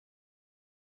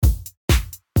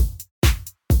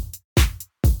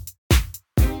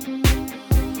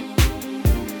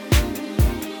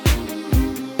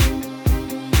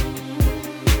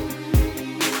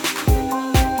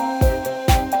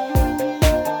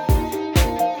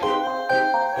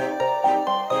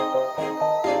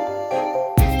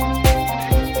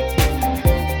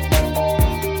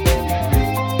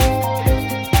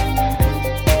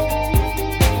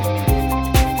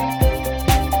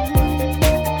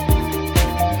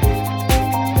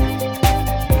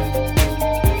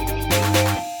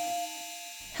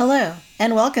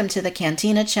and welcome to the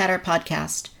Cantina Chatter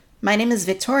podcast. My name is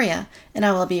Victoria, and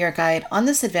I will be your guide on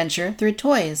this adventure through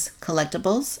toys,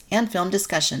 collectibles, and film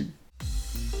discussion.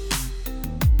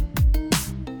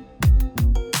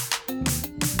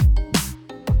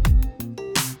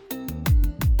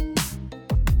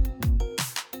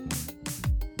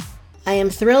 I am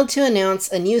thrilled to announce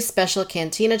a new special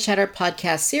Cantina Chatter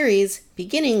podcast series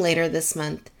beginning later this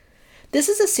month. This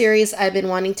is a series I've been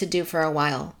wanting to do for a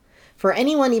while. For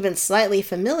anyone even slightly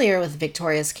familiar with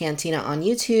Victoria's Cantina on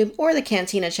YouTube or the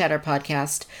Cantina Chatter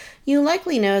podcast, you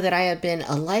likely know that I have been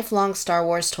a lifelong Star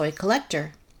Wars toy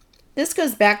collector. This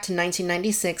goes back to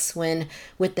 1996 when,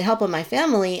 with the help of my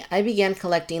family, I began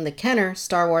collecting the Kenner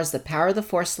Star Wars The Power of the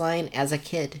Force line as a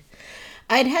kid.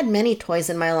 I'd had many toys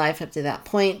in my life up to that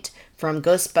point, from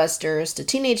Ghostbusters to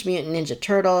Teenage Mutant Ninja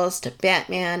Turtles to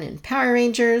Batman and Power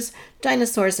Rangers,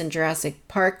 dinosaurs in Jurassic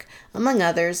Park, among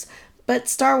others, but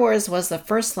Star Wars was the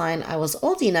first line I was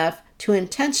old enough to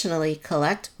intentionally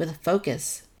collect with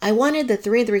focus. I wanted the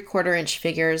 3 3/4-inch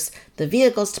figures, the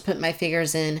vehicles to put my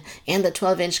figures in, and the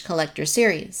 12-inch collector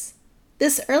series.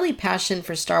 This early passion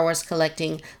for Star Wars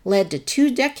collecting led to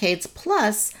 2 decades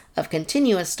plus of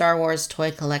continuous Star Wars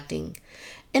toy collecting.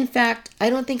 In fact, I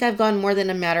don't think I've gone more than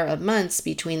a matter of months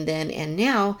between then and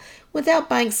now without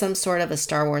buying some sort of a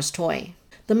Star Wars toy.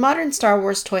 The modern Star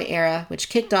Wars toy era, which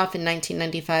kicked off in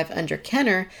 1995 under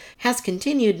Kenner, has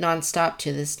continued nonstop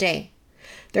to this day.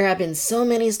 There have been so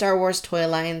many Star Wars toy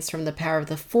lines, from The Power of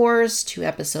the Force to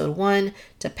Episode 1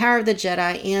 to Power of the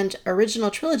Jedi and Original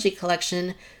Trilogy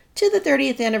Collection to the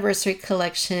 30th Anniversary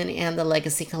Collection and the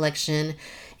Legacy Collection,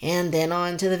 and then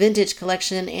on to the Vintage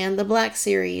Collection and the Black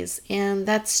Series, and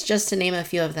that's just to name a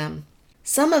few of them.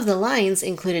 Some of the lines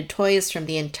included toys from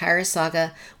the entire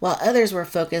saga, while others were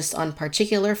focused on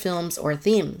particular films or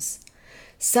themes.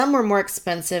 Some were more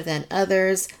expensive than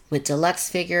others, with deluxe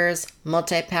figures,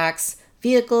 multi-packs,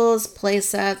 vehicles,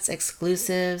 playsets,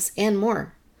 exclusives, and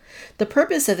more. The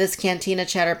purpose of this Cantina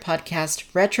Chatter podcast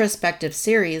retrospective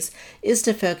series is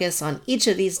to focus on each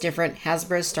of these different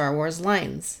Hasbro Star Wars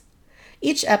lines.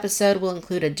 Each episode will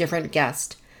include a different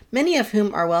guest, many of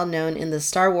whom are well known in the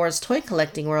Star Wars toy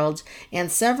collecting world,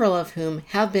 and several of whom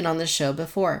have been on the show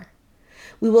before.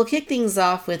 We will kick things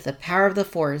off with The Power of the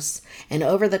Force, and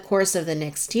over the course of the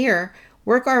next year,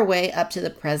 work our way up to the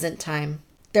present time.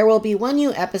 There will be 1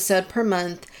 new episode per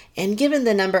month, and given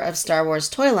the number of Star Wars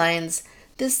toy lines,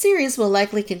 this series will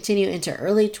likely continue into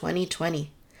early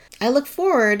 2020. I look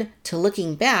forward to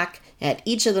looking back at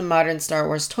each of the modern Star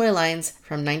Wars toy lines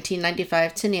from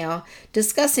 1995 to now,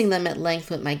 discussing them at length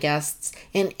with my guests,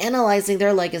 and analyzing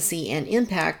their legacy and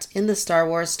impact in the Star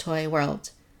Wars toy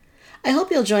world. I hope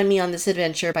you'll join me on this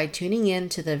adventure by tuning in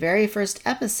to the very first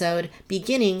episode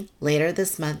beginning later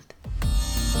this month.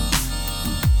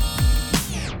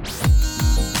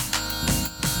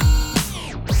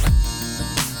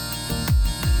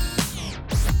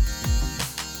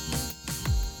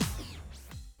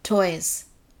 Toys.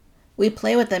 We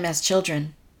play with them as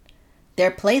children.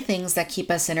 They're playthings that keep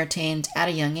us entertained at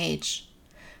a young age.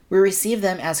 We receive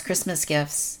them as Christmas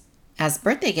gifts, as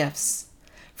birthday gifts,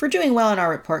 for doing well on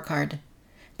our report card.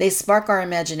 They spark our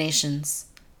imaginations.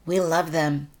 We love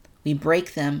them, we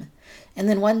break them, and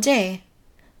then one day,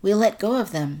 we let go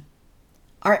of them.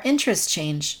 Our interests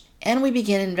change, and we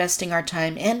begin investing our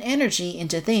time and energy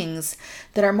into things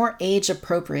that are more age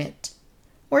appropriate.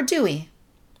 Or do we?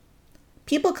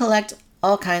 People collect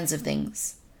all kinds of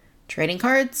things. Trading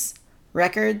cards,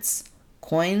 records,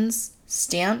 coins,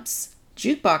 stamps,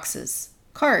 jukeboxes,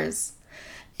 cars.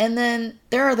 And then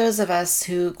there are those of us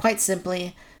who, quite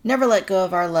simply, never let go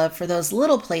of our love for those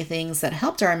little playthings that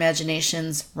helped our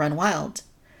imaginations run wild.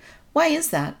 Why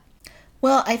is that?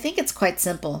 Well, I think it's quite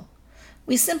simple.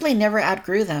 We simply never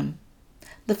outgrew them.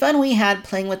 The fun we had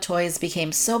playing with toys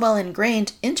became so well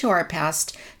ingrained into our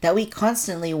past that we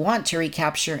constantly want to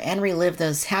recapture and relive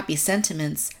those happy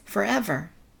sentiments forever.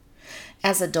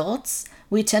 As adults,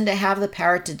 we tend to have the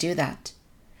power to do that.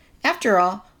 After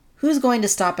all, who's going to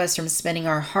stop us from spending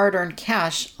our hard-earned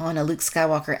cash on a Luke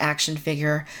Skywalker action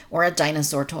figure or a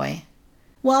dinosaur toy?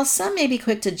 While some may be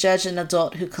quick to judge an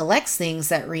adult who collects things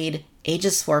that read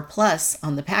ages 4+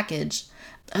 on the package,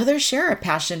 others share a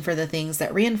passion for the things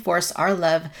that reinforce our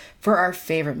love for our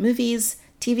favorite movies,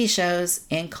 TV shows,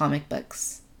 and comic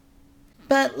books.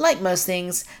 But like most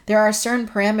things, there are certain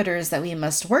parameters that we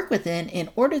must work within in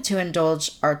order to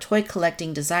indulge our toy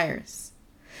collecting desires.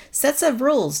 Sets of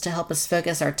rules to help us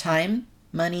focus our time,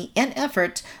 money, and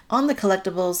effort on the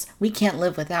collectibles we can't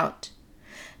live without.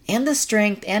 And the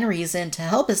strength and reason to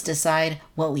help us decide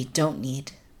what we don't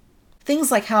need. Things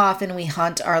like how often we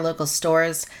haunt our local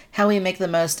stores, how we make the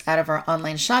most out of our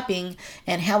online shopping,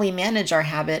 and how we manage our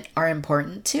habit are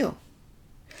important too.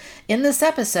 In this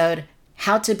episode,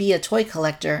 How to Be a Toy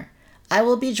Collector, I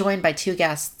will be joined by two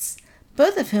guests,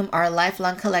 both of whom are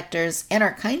lifelong collectors and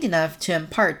are kind enough to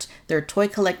impart their toy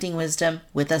collecting wisdom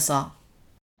with us all.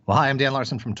 Well, hi, I'm Dan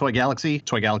Larson from Toy Galaxy.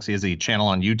 Toy Galaxy is a channel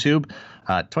on YouTube.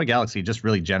 Toy Galaxy just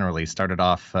really generally started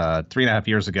off 3.5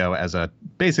 years ago as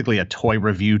basically a toy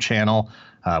review channel.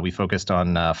 We focused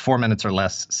on 4 minutes or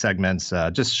less segments,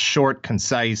 just short,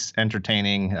 concise,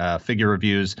 entertaining figure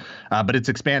reviews. But it's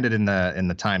expanded in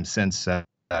the time since to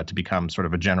become sort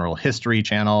of a general history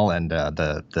channel and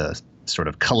the sort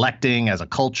of collecting as a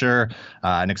culture,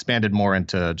 and expanded more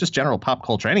into just general pop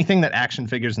culture. Anything that action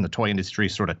figures in the toy industry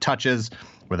sort of touches,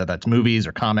 whether that's movies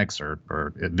or comics or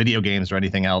video games or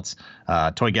anything else,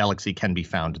 Toy Galaxy can be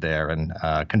found there and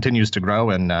continues to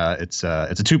grow. And it's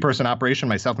a two-person operation,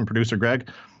 myself and producer Greg.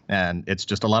 And it's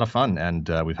just a lot of fun. And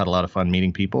we've had a lot of fun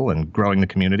meeting people and growing the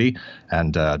community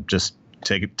and just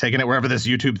taking it wherever this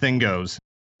YouTube thing goes.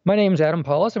 My name's Adam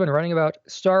Paulus. I've been writing about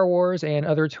Star Wars and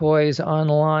other toys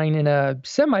online in a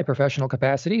semi-professional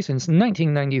capacity since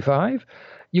 1995.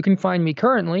 You can find me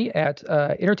currently at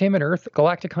Entertainment Earth,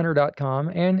 GalacticHunter.com,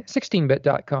 and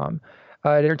 16bit.com.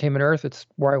 At Entertainment Earth, it's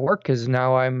where I work because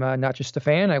now I'm not just a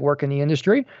fan, I work in the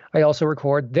industry. I also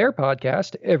record their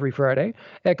podcast every Friday.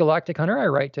 At Galactic Hunter, I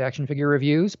write action figure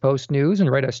reviews, post news, and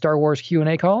write a Star Wars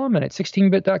Q&A column. And at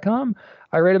 16bit.com,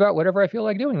 I write about whatever I feel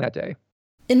like doing that day.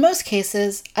 In most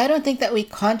cases, I don't think that we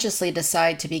consciously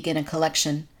decide to begin a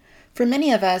collection. For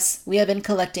many of us, we have been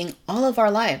collecting all of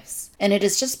our lives, and it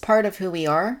is just part of who we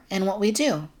are and what we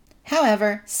do.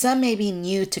 However, some may be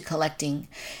new to collecting,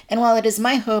 and while it is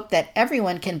my hope that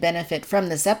everyone can benefit from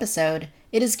this episode,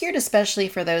 it is geared especially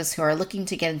for those who are looking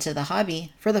to get into the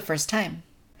hobby for the first time.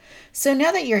 So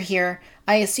now that you're here,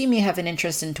 I assume you have an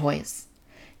interest in toys.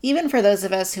 Even for those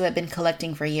of us who have been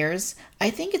collecting for years,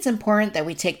 I think it's important that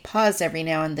we take pause every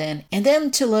now and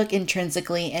then to look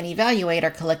intrinsically and evaluate our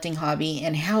collecting hobby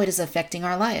and how it is affecting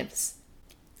our lives.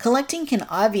 Collecting can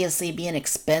obviously be an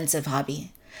expensive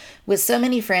hobby. With so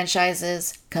many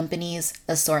franchises, companies,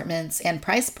 assortments, and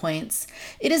price points,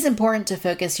 it is important to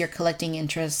focus your collecting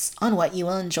interests on what you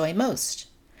will enjoy most.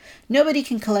 Nobody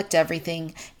can collect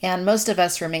everything, and most of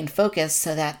us remain focused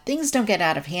so that things don't get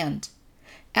out of hand.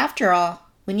 After all,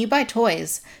 when you buy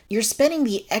toys, you're spending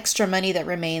the extra money that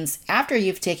remains after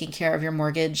you've taken care of your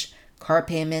mortgage, car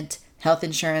payment, health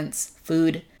insurance,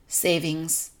 food,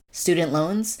 savings, student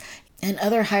loans, and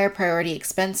other higher priority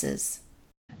expenses.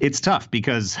 It's tough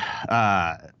because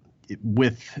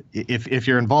if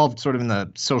you're involved sort of in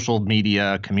the social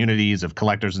media communities of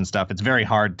collectors and stuff, it's very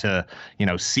hard to,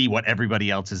 see what everybody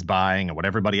else is buying and what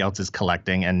everybody else is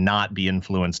collecting and not be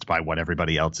influenced by what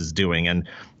everybody else is doing. And,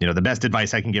 the best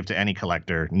advice I can give to any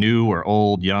collector, new or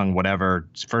old, young, whatever,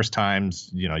 first times,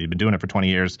 you've been doing it for 20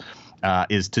 years,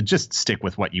 is to just stick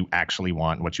with what you actually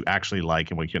want, what you actually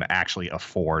like, and what you can actually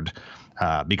afford,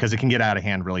 because it can get out of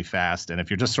hand really fast. And if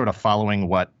you're just sort of following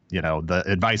what, the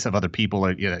advice of other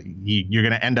people, you're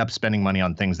going to end up spending money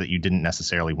on things that you didn't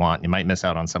necessarily want. You might miss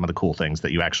out on some of the cool things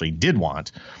that you actually did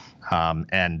want.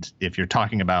 And if you're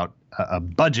talking about a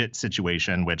budget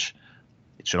situation, which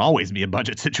it should always be a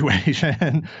budget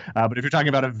situation. But if you're talking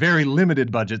about a very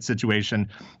limited budget situation,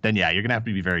 then yeah, you're going to have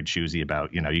to be very choosy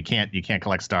about, you can't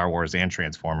collect Star Wars and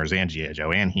Transformers and G.I.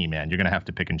 Joe and He-Man. You're going to have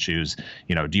to pick and choose,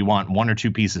 do you want one or two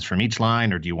pieces from each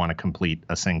line, or do you want to complete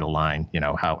a single line?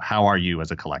 How are you as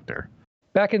a collector?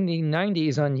 Back in the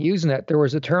 90s on Usenet, there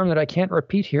was a term that I can't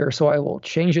repeat here, so I will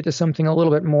change it to something a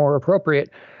little bit more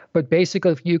appropriate. But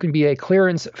basically, if you can be a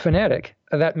clearance fanatic,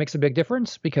 that makes a big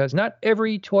difference because not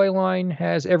every toy line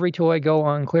has every toy go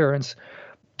on clearance.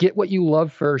 Get what you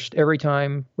love first every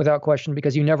time without question,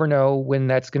 because you never know when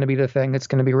that's going to be the thing that's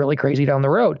going to be really crazy down the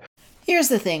road. Here's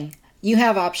the thing. You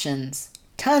have options.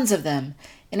 Tons of them.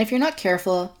 And if you're not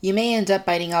careful, you may end up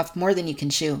biting off more than you can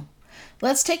chew.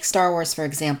 Let's take Star Wars, for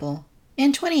example.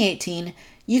 In 2018,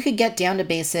 you could get down to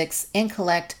basics and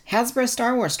collect Hasbro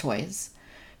Star Wars toys.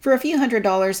 For a few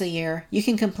 $100s a year, you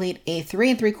can complete a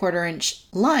 3 3/4 inch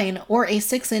line or a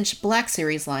 6-inch Black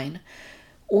Series line.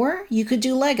 Or you could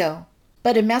do Lego.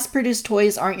 But if mass-produced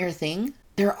toys aren't your thing,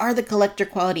 there are the collector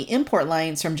quality import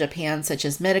lines from Japan such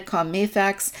as Medicom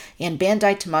Mayfax and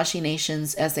Bandai Tamashii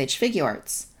Nation's SH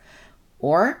Figuarts.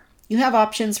 Or you have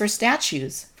options for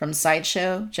statues from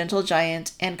Sideshow, Gentle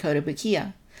Giant, and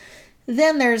Kotobukiya.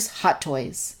 Then there's Hot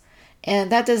Toys.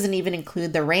 And that doesn't even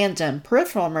include the random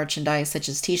peripheral merchandise such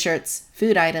as t-shirts,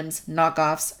 food items,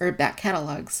 knockoffs, or back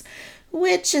catalogs,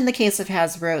 which in the case of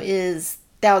Hasbro is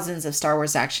thousands of Star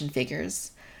Wars action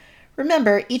figures.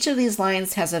 Remember, each of these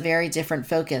lines has a very different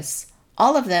focus.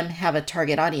 All of them have a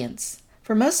target audience.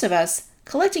 For most of us,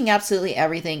 collecting absolutely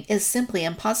everything is simply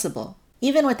impossible.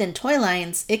 Even within toy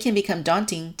lines, it can become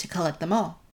daunting to collect them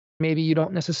all. Maybe you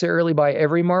don't necessarily buy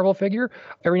every Marvel figure.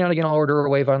 Every now and again, I'll order a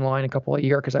wave online a couple a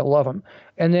year because I love them.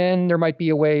 And then there might be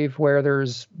a wave where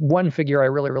there's one figure I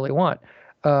really, really want.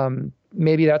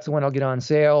 Maybe that's the one I'll get on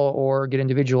sale or get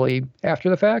individually after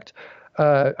the fact.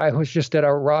 I was just at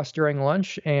a Ross during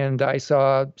lunch, and I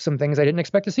saw some things I didn't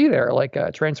expect to see there, like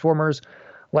Transformers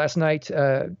last night,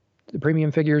 the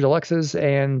premium figures, Alexas,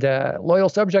 and Loyal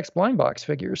Subjects blind box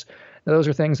figures. Now, those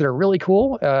are things that are really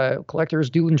cool. Collectors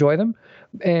do enjoy them.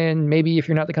 And maybe if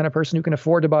you're not the kind of person who can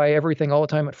afford to buy everything all the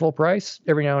time at full price,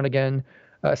 every now and again,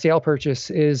 sale purchase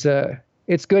is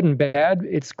it's good and bad.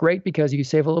 It's great because you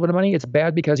save a little bit of money. It's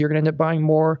bad because you're going to end up buying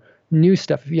more new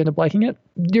stuff if you end up liking it.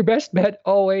 Your best bet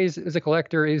always as a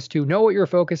collector is to know what your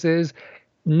focus is,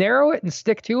 narrow it and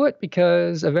stick to it,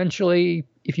 because eventually,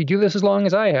 if you do this as long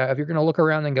as I have, you're going to look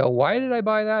around and go, why did I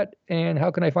buy that? And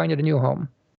how can I find it a new home?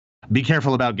 Be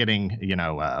careful about getting,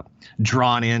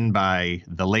 drawn in by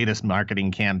the latest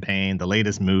marketing campaign, the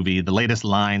latest movie, the latest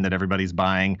line that everybody's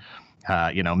buying.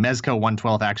 Mezco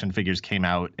 1/12 action figures came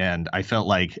out, and I felt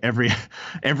like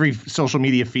every social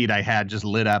media feed I had just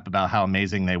lit up about how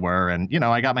amazing they were. And,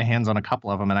 I got my hands on a couple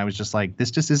of them, and I was just like,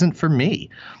 this just isn't for me.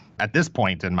 At this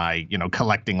point in my,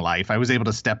 collecting life, I was able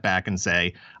to step back and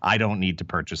say, I don't need to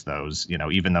purchase those,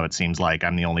 even though it seems like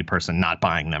I'm the only person not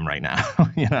buying them right now.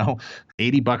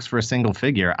 $80 for a single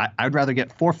figure. I'd rather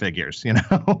get 4 figures,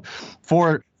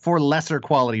 for lesser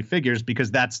quality figures,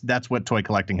 because that's what toy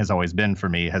collecting has always been for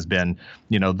me, has been,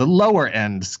 the lower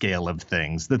end scale of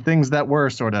things, the things that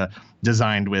were sort of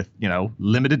designed with,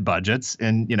 limited budgets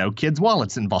and, kids'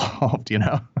 wallets involved,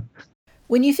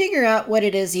 When you figure out what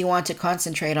it is you want to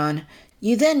concentrate on,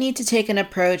 you then need to take an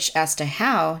approach as to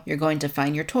how you're going to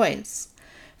find your toys.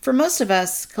 For most of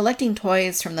us, collecting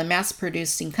toys from the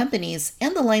mass-producing companies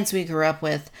and the lines we grew up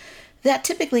with, that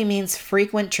typically means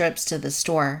frequent trips to the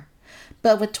store.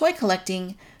 But with toy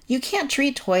collecting, you can't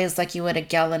treat toys like you would a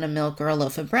gallon of milk or a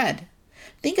loaf of bread.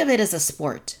 Think of it as a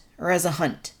sport, or as a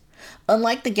hunt.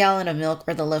 Unlike the gallon of milk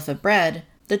or the loaf of bread,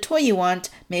 the toy you want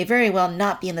may very well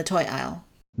not be in the toy aisle.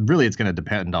 Really, it's going to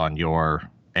depend on your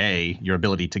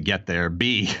ability to get there,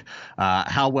 B,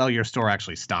 how well your store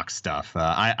actually stocks stuff.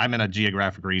 I'm in a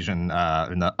geographic region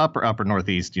in the upper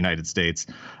northeast United States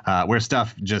where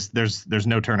stuff just there's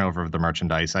no turnover of the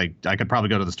merchandise. I could probably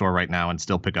go to the store right now and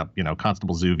still pick up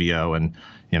Constable Zuvio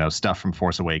and stuff from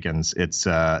Force Awakens. It's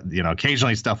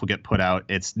occasionally stuff will get put out.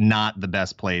 It's not the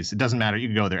best place. It doesn't matter. You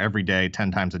can go there every day,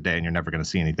 10 times a day, and you're never going to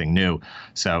see anything new.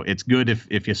 So it's good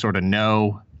if you sort of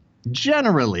know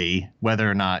generally whether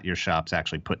or not your shops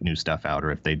actually put new stuff out,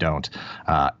 or if they don't.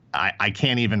 I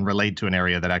can't even relate to an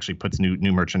area that actually puts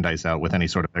new merchandise out with any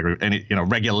sort of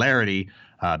regularity,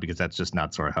 because that's just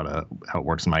not sort of how it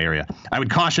works in my area. I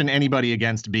would caution anybody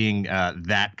against being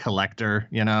that collector,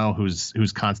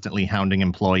 who's constantly hounding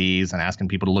employees and asking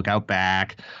people to look out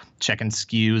back, checking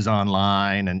SKUs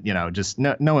online, and just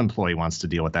no employee wants to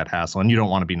deal with that hassle, and you don't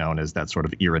want to be known as that sort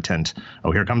of irritant.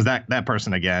 Oh, here comes that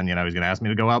person again. He's going to ask me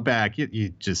to go out back. You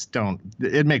just don't.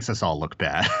 It makes us all look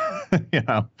bad.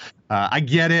 I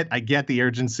get it. I get the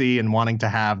urgency and wanting to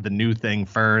have the new thing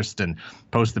first and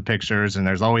post the pictures, and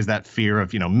there's always that fear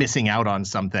of missing out on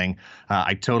something.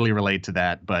 I totally relate to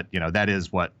that, but that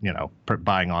is what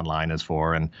buying online is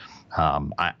for, and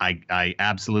I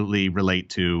absolutely relate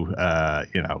to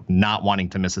not wanting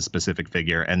to miss a specific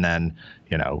figure, and then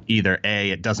either A,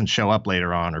 it doesn't show up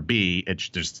later on, or B,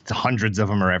 there's hundreds of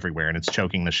them are everywhere and it's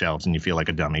choking the shelves, and you feel like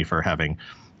a dummy for having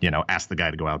asked the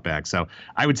guy to go out back. So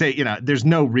I would say there's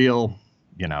no real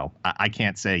I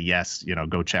can't say yes,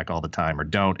 go check all the time or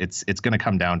don't. It's going to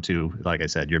come down to, like I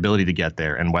said, your ability to get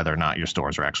there and whether or not your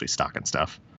stores are actually stocking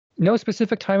stuff. No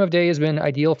specific time of day has been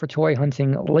ideal for toy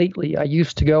hunting lately. I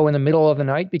used to go in the middle of the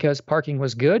night because parking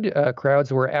was good,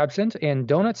 crowds were absent, and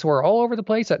donuts were all over the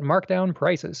place at markdown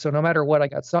prices. So no matter what, I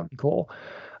got something cool.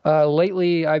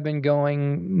 Lately, I've been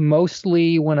going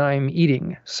mostly when I'm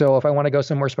eating. So if I want to go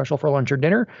somewhere special for lunch or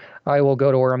dinner, I will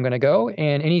go to where I'm going to go.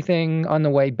 And anything on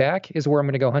the way back is where I'm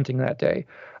going to go hunting that day.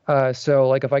 So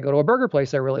like if I go to a burger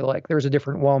place I really like, there's a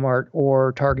different Walmart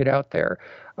or Target out there.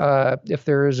 If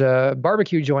there's a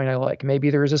barbecue joint I like,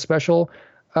 maybe there's a special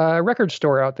record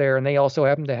store out there, and they also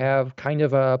happen to have kind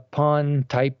of a pawn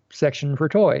type section for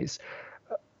toys.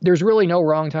 There's really no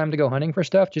wrong time to go hunting for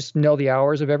stuff. Just know the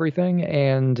hours of everything,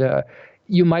 and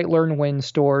you might learn when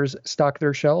stores stock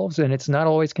their shelves, and it's not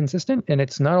always consistent, and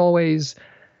it's not always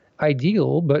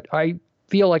ideal, but I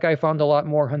feel like I found a lot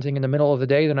more hunting in the middle of the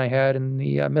day than I had in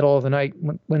the middle of the night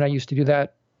when I used to do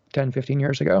that 10, 15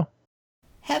 years ago.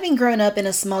 Having grown up in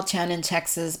a small town in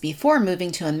Texas before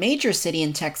moving to a major city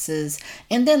in Texas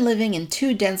and then living in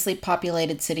 2 densely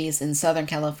populated cities in Southern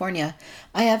California,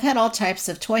 I have had all types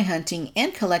of toy hunting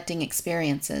and collecting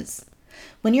experiences.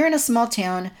 When you're in a small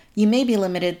town, you may be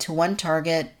limited to 1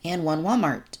 Target and 1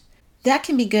 Walmart. That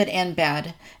can be good and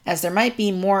bad, as there might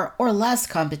be more or less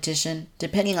competition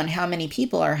depending on how many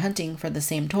people are hunting for the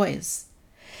same toys.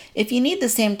 If you need the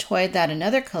same toy that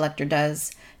another collector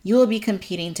does, you will be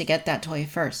competing to get that toy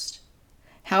first.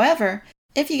 However,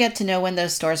 if you get to know when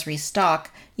those stores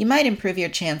restock, you might improve your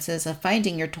chances of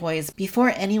finding your toys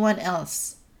before anyone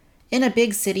else. In a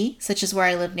big city, such as where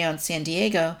I live now in San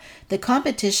Diego, the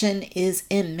competition is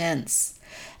immense.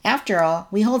 After all,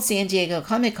 we hold San Diego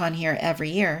Comic-Con here every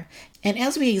year, and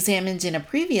as we examined in a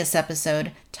previous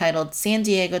episode titled San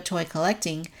Diego Toy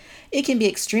Collecting, it can be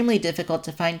extremely difficult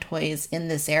to find toys in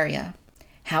this area.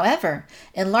 However,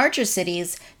 in larger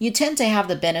cities, you tend to have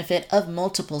the benefit of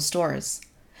multiple stores.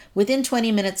 Within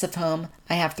 20 minutes of home,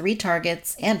 I have 3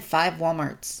 Targets and 5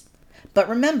 Walmarts. But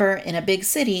remember, in a big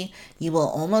city, you will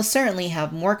almost certainly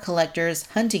have more collectors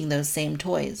hunting those same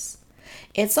toys.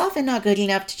 It's often not good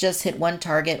enough to just hit 1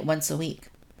 Target once a week.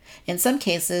 In some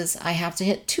cases, I have to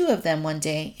hit 2 of them one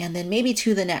day and then maybe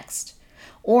 2 the next.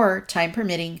 Or, time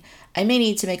permitting, I may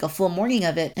need to make a full morning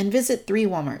of it and visit 3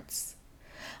 Walmarts.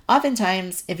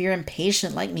 Oftentimes, if you're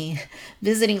impatient like me,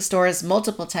 visiting stores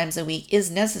multiple times a week is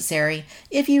necessary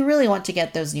if you really want to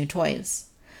get those new toys.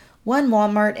 1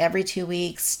 Walmart every 2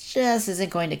 weeks just isn't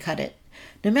going to cut it.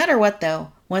 No matter what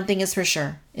though, one thing is for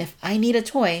sure, if I need a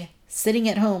toy, sitting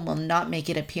at home will not make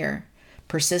it appear.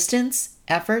 Persistence,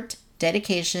 effort,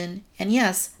 dedication, and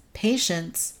yes,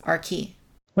 patience are key.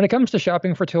 When it comes to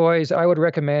shopping for toys, I would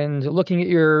recommend looking at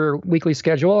your weekly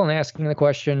schedule and asking the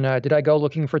question, did I go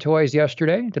looking for toys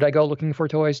yesterday? Did I go looking for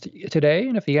toys today?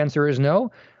 And if the answer is no,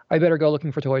 I better go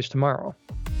looking for toys tomorrow.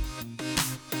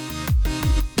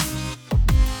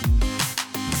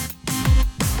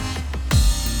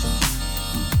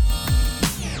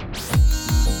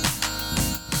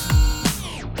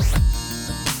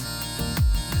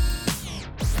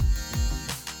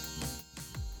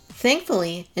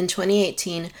 Thankfully, in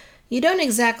 2018, you don't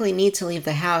exactly need to leave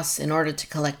the house in order to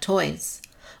collect toys.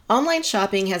 Online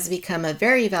shopping has become a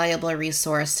very valuable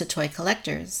resource to toy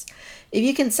collectors. If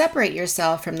you can separate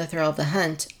yourself from the thrill of the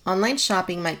hunt, online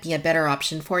shopping might be a better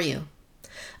option for you.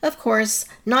 Of course,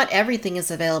 not everything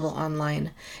is available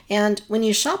online, and when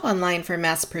you shop online for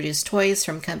mass-produced toys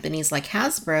from companies like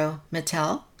Hasbro,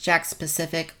 Mattel, Jakks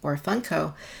Pacific, or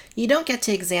Funko, you don't get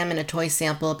to examine a toy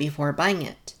sample before buying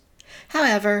it.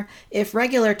 However, if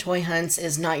regular toy hunts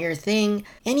is not your thing,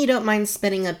 and you don't mind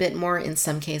spending a bit more in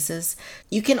some cases,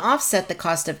 you can offset the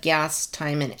cost of gas,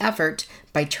 time, and effort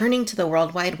by turning to the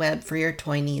World Wide Web for your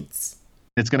toy needs.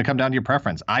 It's going to come down to your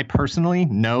preference. I personally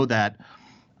know that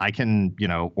I can,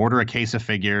 order a case of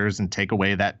figures and take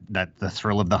away that the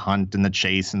thrill of the hunt and the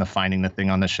chase and the finding the thing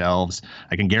on the shelves.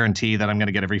 I can guarantee that I'm going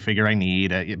to get every figure I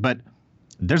need. But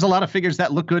there's a lot of figures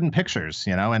that look good in pictures,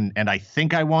 and I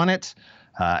think I want it.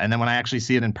 And then when I actually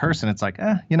see it in person, it's like,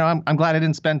 I'm glad I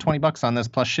didn't spend $20 on this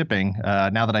plus shipping.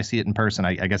 Now that I see it in person,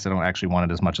 I guess I don't actually want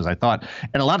it as much as I thought.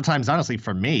 And a lot of times, honestly,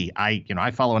 for me,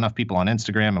 I follow enough people on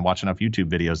Instagram and watch enough YouTube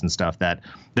videos and stuff that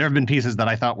there have been pieces that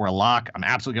I thought were a lock. I'm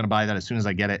absolutely going to buy that as soon as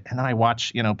I get it. And then I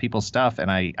watch, people's stuff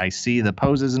and I see the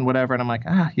poses and whatever. And I'm like,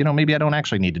 maybe I don't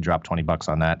actually need to drop $20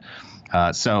 on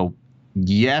that. So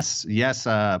yes,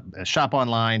 shop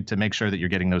online to make sure that you're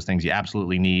getting those things you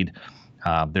absolutely need.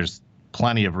 There's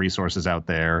plenty of resources out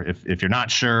there. If you're not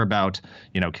sure about,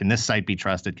 can this site be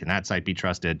trusted? Can that site be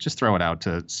trusted? Just throw it out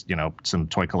to, some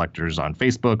toy collectors on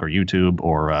Facebook or YouTube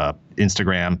or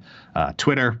Instagram,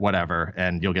 Twitter, whatever,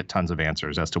 and you'll get tons of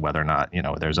answers as to whether or not,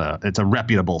 it's a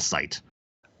reputable site.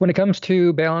 When it comes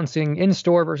to balancing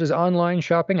in-store versus online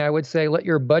shopping, I would say let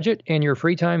your budget and your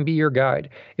free time be your guide.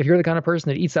 If you're the kind of person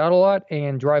that eats out a lot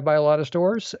and drive by a lot of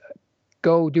stores,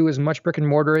 go do as much brick and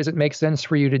mortar as it makes sense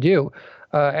for you to do.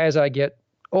 As I get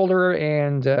older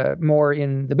and more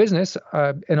in the business,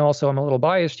 and also I'm a little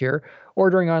biased here,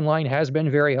 ordering online has been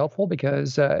very helpful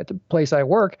because at the place I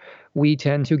work, we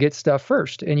tend to get stuff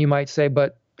first. And you might say,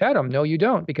 but Adam, no, you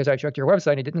don't, because I checked your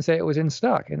website and it didn't say it was in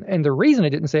stock. And the reason it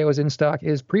didn't say it was in stock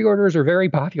is pre-orders are very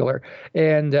popular.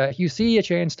 And if you see a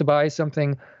chance to buy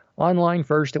something online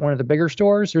first at one of the bigger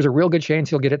stores, there's a real good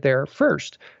chance you'll get it there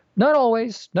first. Not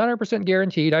always, not 100%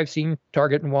 guaranteed. I've seen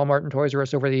Target and Walmart and Toys R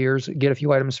Us over the years get a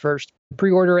few items first.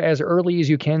 Pre-order as early as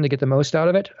you can to get the most out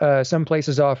of it. Some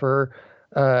places offer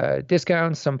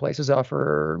discounts. Some places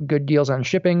offer good deals on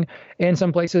shipping, and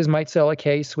some places might sell a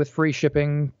case with free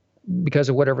shipping because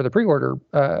of whatever the pre-order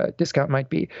discount might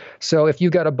be. So if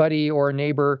you've got a buddy or a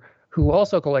neighbor who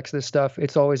also collects this stuff,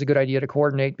 it's always a good idea to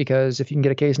coordinate, because if you can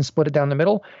get a case and split it down the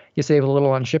middle, you save a little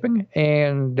on shipping,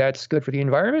 and that's good for the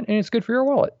environment and it's good for your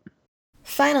wallet.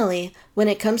 Finally, when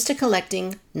it comes to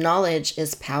collecting, knowledge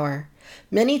is power.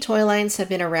 Many toy lines have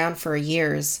been around for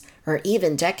years, or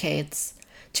even decades.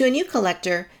 To a new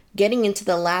collector, getting into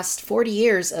the last 40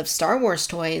 years of Star Wars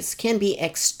toys can be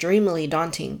extremely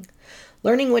daunting.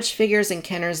 Learning which figures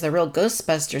encounters the real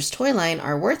Ghostbusters toy line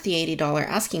are worth the $80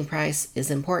 asking price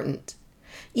is important.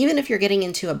 Even if you're getting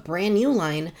into a brand new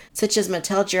line, such as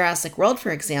Mattel Jurassic World for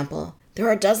example, there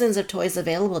are dozens of toys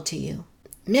available to you.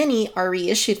 Many are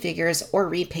reissued figures or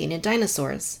repainted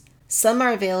dinosaurs. Some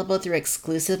are available through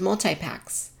exclusive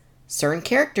multi-packs. Certain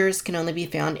characters can only be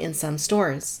found in some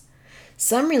stores.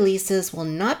 Some releases will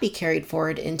not be carried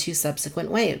forward into subsequent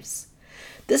waves.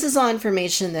 This is all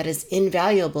information that is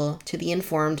invaluable to the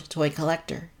informed toy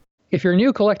collector. If you're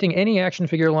new collecting any action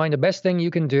figure line, the best thing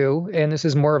you can do, and this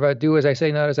is more of a do as I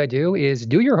say, not as I do, is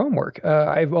do your homework.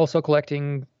 I'm also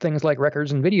collecting things like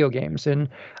records and video games, and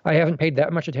I haven't paid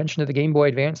that much attention to the Game Boy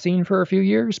Advance scene for a few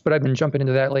years, but I've been jumping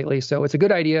into that lately. So it's a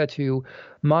good idea to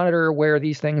monitor where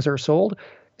these things are sold,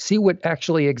 see what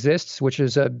actually exists, which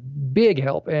is a big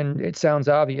help. And it sounds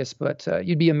obvious, but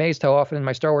you'd be amazed how often in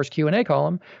my Star Wars Q&A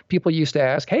column, people used to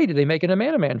ask, hey, did they make an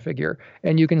Amanaman figure?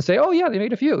 And you can say, oh, yeah, they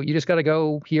made a few. You just got to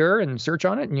go here and search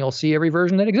on it, and you'll see every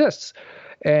version that exists.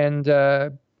 And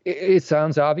it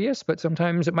sounds obvious, but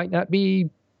sometimes it might not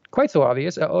be quite so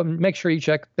obvious. Make sure you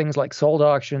check things like sold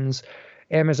auctions,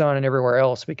 Amazon, and everywhere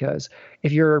else, because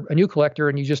if you're a new collector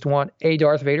and you just want a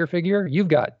Darth Vader figure, you've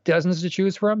got dozens to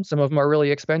choose from. Some of them are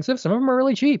really expensive, some of them are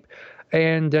really cheap.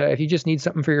 And if you just need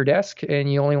something for your desk and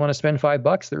you only want to spend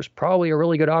 $5, there's probably a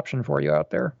really good option for you out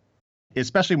there.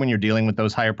 Especially when you're dealing with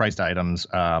those higher priced items,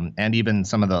 and even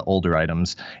some of the older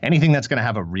items, anything that's going to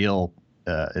have a real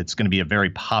it's going to be a very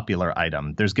popular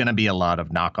item. There's going to be a lot of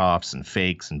knockoffs and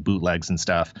fakes and bootlegs and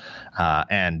stuff.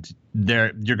 And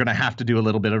you're going to have to do a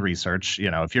little bit of research.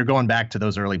 You know, if you're going back to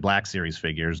those early Black Series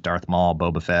figures, Darth Maul,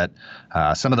 Boba Fett,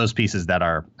 some of those pieces that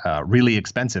are really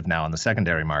expensive now in the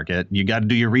secondary market, you got to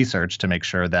do your research to make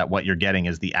sure that what you're getting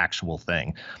is the actual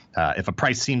thing. If a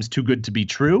price seems too good to be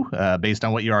true, based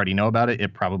on what you already know about it,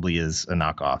 it probably is a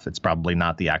knockoff. It's probably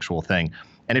not the actual thing.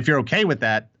 And if you're okay with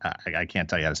that, I can't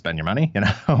tell you how to spend your money, you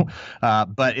know,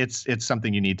 but it's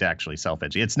something you need to actually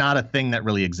self-educate. It's not a thing that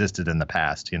really existed in the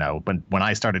past. You know, when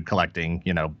I started collecting,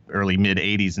 you know, early mid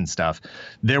 80s and stuff,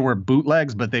 there were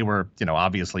bootlegs, but they were, you know,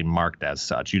 obviously marked as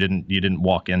such. You didn't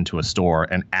walk into a store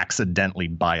and accidentally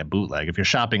buy a bootleg. If you're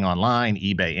shopping online,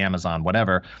 eBay, Amazon,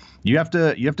 whatever, you have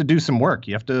to do some work.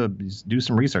 You have to do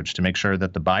some research to make sure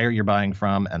that the buyer you're buying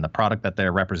from and the product that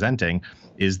they're representing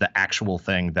is the actual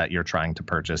thing that you're trying to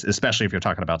purchase, especially if you're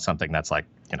talking about something that's like,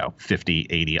 you know, $50,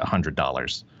 $80,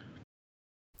 $100.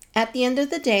 At the end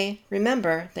of the day,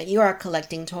 remember that you are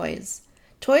collecting toys.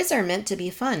 Toys are meant to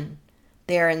be fun.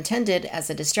 They are intended as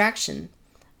a distraction,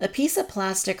 a piece of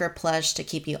plastic or plush to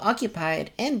keep you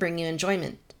occupied and bring you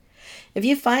enjoyment. If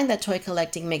you find that toy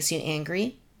collecting makes you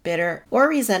angry, bitter, or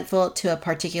resentful to a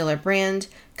particular brand,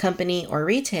 company, or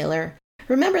retailer,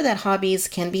 remember that hobbies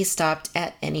can be stopped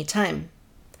at any time.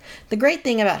 The great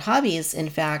thing about hobbies, in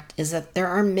fact, is that there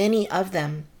are many of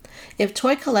them. If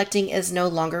toy collecting is no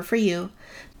longer for you,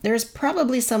 there is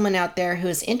probably someone out there who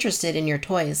is interested in your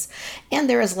toys, and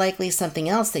there is likely something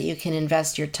else that you can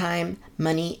invest your time,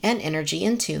 money, and energy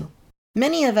into.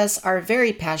 Many of us are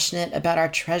very passionate about our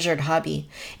treasured hobby,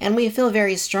 and we feel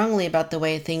very strongly about the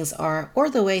way things are or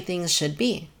the way things should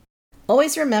be.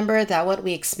 Always remember that what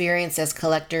we experience as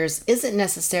collectors isn't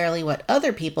necessarily what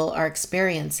other people are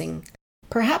experiencing.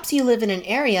 Perhaps you live in an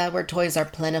area where toys are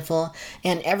plentiful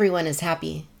and everyone is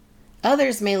happy.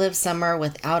 Others may live somewhere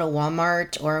without a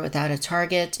Walmart or without a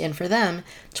Target, and for them,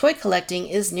 toy collecting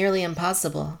is nearly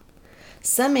impossible.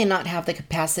 Some may not have the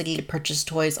capacity to purchase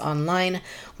toys online,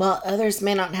 while others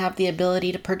may not have the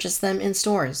ability to purchase them in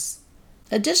stores.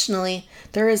 Additionally,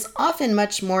 there is often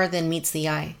much more than meets the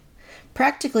eye.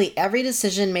 Practically every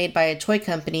decision made by a toy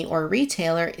company or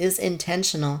retailer is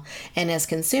intentional, and as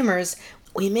consumers,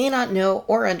 we may not know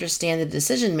or understand the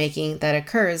decision-making that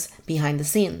occurs behind the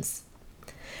scenes.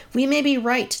 We may be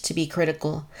right to be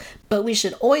critical, but we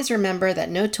should always remember that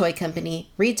no toy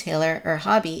company, retailer, or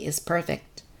hobby is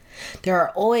perfect. There are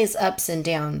always ups and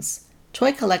downs.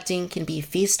 Toy collecting can be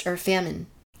feast or famine.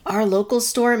 Our local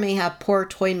store may have poor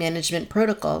toy management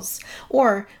protocols,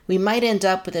 or we might end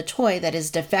up with a toy that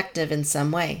is defective in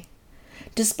some way.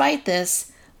 Despite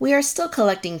this, We are still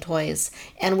collecting toys,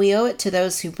 and we owe it to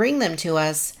those who bring them to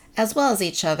us, as well as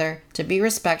each other, to be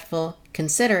respectful,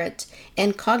 considerate,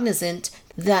 and cognizant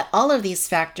that all of these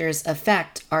factors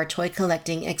affect our toy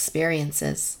collecting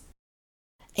experiences.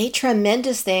 A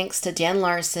tremendous thanks to Dan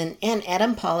Larson and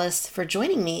Adam Paulus for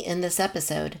joining me in this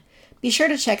episode. Be sure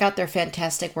to check out their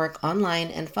fantastic work online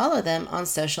and follow them on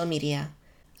social media.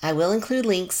 I will include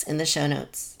links in the show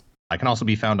notes. I can also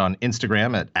be found on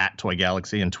Instagram at Toy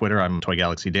Galaxy, and Twitter, I'm Toy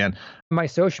Galaxy Dan. My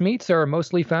social meets are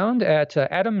mostly found at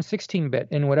Adam16bit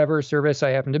in whatever service I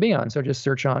happen to be on. So just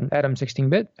search on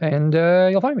Adam16bit and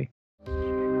you'll find me.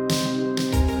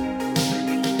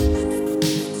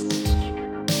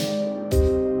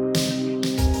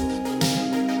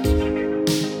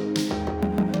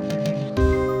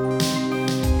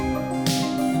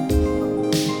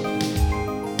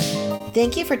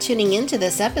 Thank you for tuning in to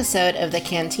this episode of the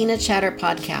Cantina Chatter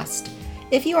podcast.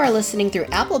 If you are listening through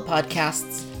Apple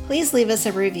Podcasts, please leave us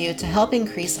a review to help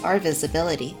increase our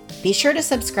visibility. Be sure to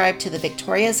subscribe to the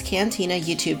Victoria's Cantina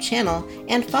YouTube channel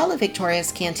and follow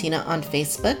Victoria's Cantina on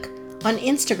Facebook, on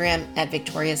Instagram at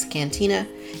Victoria's Cantina,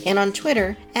 and on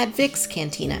Twitter at Vic's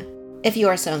Cantina. If you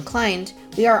are so inclined,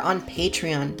 we are on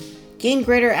Patreon. Gain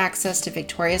greater access to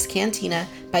Victoria's Cantina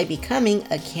by becoming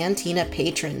a Cantina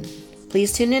patron.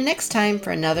 Please tune in next time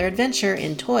for another adventure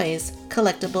in toys,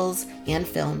 collectibles, and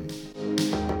film.